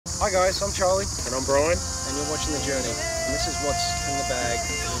Hi guys, I'm Charlie. And I'm Brian. And you're watching The Journey. And this is what's in the bag.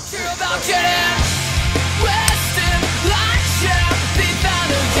 So we'll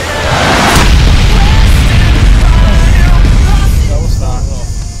start off.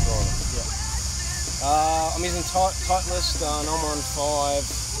 Yeah. I'm using Titleist, and I'm on 5D3, I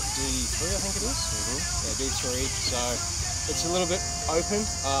think it is. Yeah, D3. So it's a little bit open.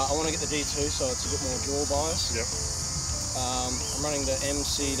 I want to get the D2, so it's a bit more jaw bias. Yep. I'm running the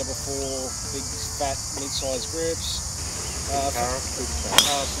MC44 big fat mid-size grips.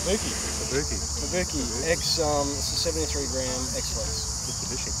 Fubuki X. It's a 73 gram X Flex.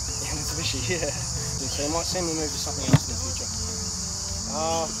 Mitsubishi. Yeah, Mitsubishi. Yeah. So you might see me move to something else in the future.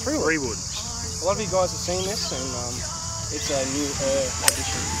 3-wood. A lot of you guys have seen this, and it's a new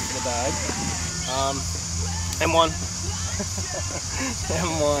addition to the bag. M1.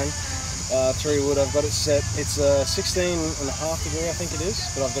 M1. 3-wood, I've got it set, it's 16.5 degree I think it is,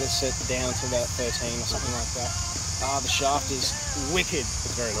 but I've got it set down to about 13 or something like that. The shaft is wicked.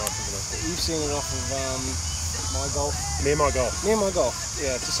 It's very nice, isn't it? You've seen it off of My Golf. Near My Golf. Near My Golf,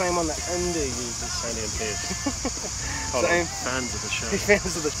 yeah, it's the same one that Andy uses. Andy and Piers. Fans of the show.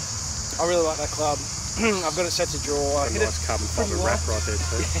 Fans of the I really like that club. I've got it set to draw. A nice carbon fibre wrap right there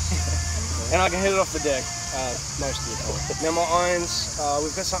too. And I can hit it off the deck most of the time. Now my irons,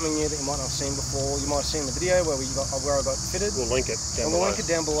 we've got something new that you might not have seen before. You might have seen the video where I got fitted. We'll link it down below. We'll link it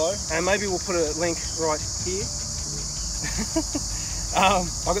down below, and maybe we'll put a link right here. I've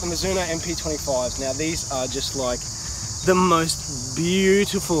got the Mizuno MP25s. Now these are just like the most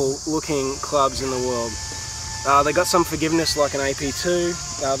beautiful looking clubs in the world. They got some forgiveness like an AP2.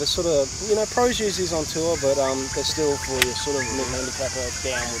 They're sort of, you know, pros use these on tour, but they're still for your sort of mid-handicapper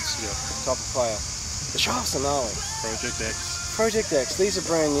downwards type of player. The shafts are gnarly. Project X. These are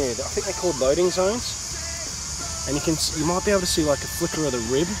brand new. I think they're called loading zones. And you might be able to see like a flicker of the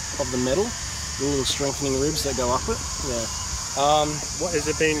rib of the metal, the little strengthening ribs that go up it. Yeah. What has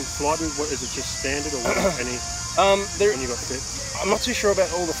it been flightened? What is it, just standard or what? Any? When you got fit? I'm not too sure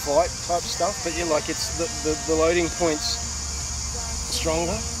about all the flight type stuff, but yeah, like it's the loading points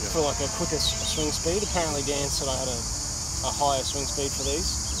stronger for like a quicker swing speed. Apparently Dan said I had a higher swing speed for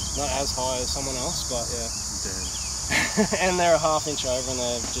these. Not as high as someone else, but yeah. And they're a ½ inch over and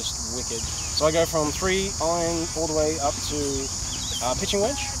they're just wicked. So I go from 3 iron all the way up to pitching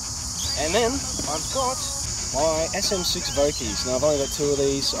wedge. And then I've got my SM6 Vokies. Now I've only got 2 of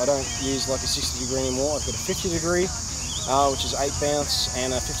these. I don't use like a 60 degree anymore. I've got a 50 degree, which is 8 bounce,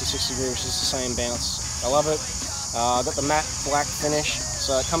 and a 56 degree, which is the same bounce. I love it. I've got the matte black finish,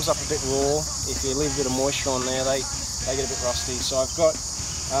 so it comes up a bit raw. If you leave a bit of moisture on there, they get a bit rusty. So I've got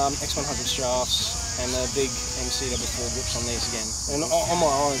X100 shafts and the big MC44 grips on these again. And on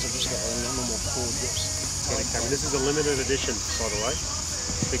my irons I've just got the normal cord grips. This is a limited edition, by the way.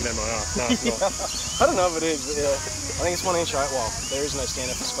 Bigger than my arm. No, it's not. I don't know if it is, but yeah. I think it's 1 inch. Well, there is no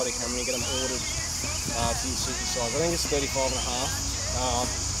standard for Scotty camera. You get them ordered to your suit size. I think it's 35.5.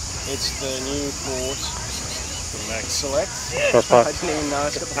 It's the new Port Select. I didn't even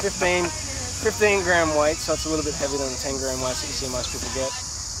know. It's got the 15 gram weight, so it's a little bit heavier than the 10 gram weights that you see most people get.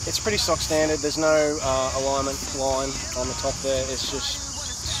 It's pretty stock standard. There's no alignment line on the top there. It's just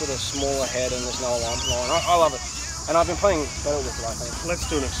sort of smaller head and there's no alignment line. I love it. And I've been playing better with it, I think. Let's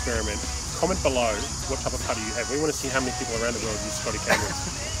do an experiment. Comment below what type of putter you have. We want to see how many people around the world use Scotty cameras.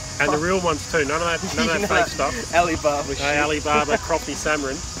 And the real ones too. None of that fake stuff. Alibaba shit. Alibaba, Crofty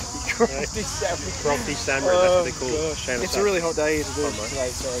Samarin. Crofty Samarin. Crofty Samarin, that's what they call it. It's a really hot day here to do it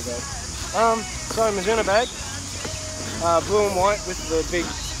today, sorry guys. So Mizuno bag. Blue and white with the big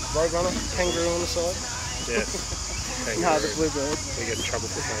Roadrunner kangaroo on the side. Yes. No, the Bluebird. We get in trouble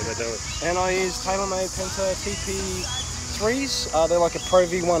for saying they do it. And I use TaylorMade Penta TP3s. They're like a Pro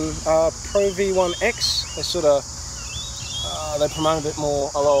V1X. They sort of they promote a bit more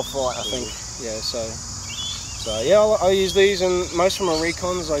a lower flight, I think. Yeah, so yeah, I use these, and most of my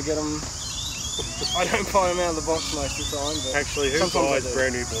recons I get them. I don't buy them out of the box most of the time. But actually, who buys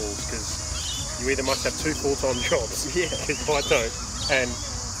brand new balls? Because you either must have 2 full-time jobs. Yeah. Because I don't. And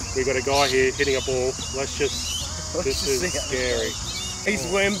we've got a guy here hitting a ball. This is scary. He's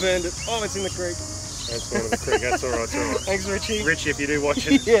worm burned it. Oh, it's in the creek. That's going to the creek. That's all right. Thanks, Richie. Richie, if you do watch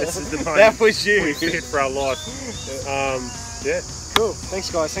it, this is the moment. That was you. We fit for our life. Yeah. Cool. Thanks,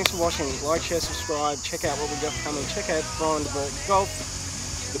 guys. Thanks for watching. Like, share, subscribe. Check out what we've got coming. Check out Brian the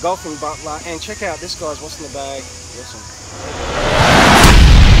Golfing Butler, and check out this guy's What's in the Bag. Awesome.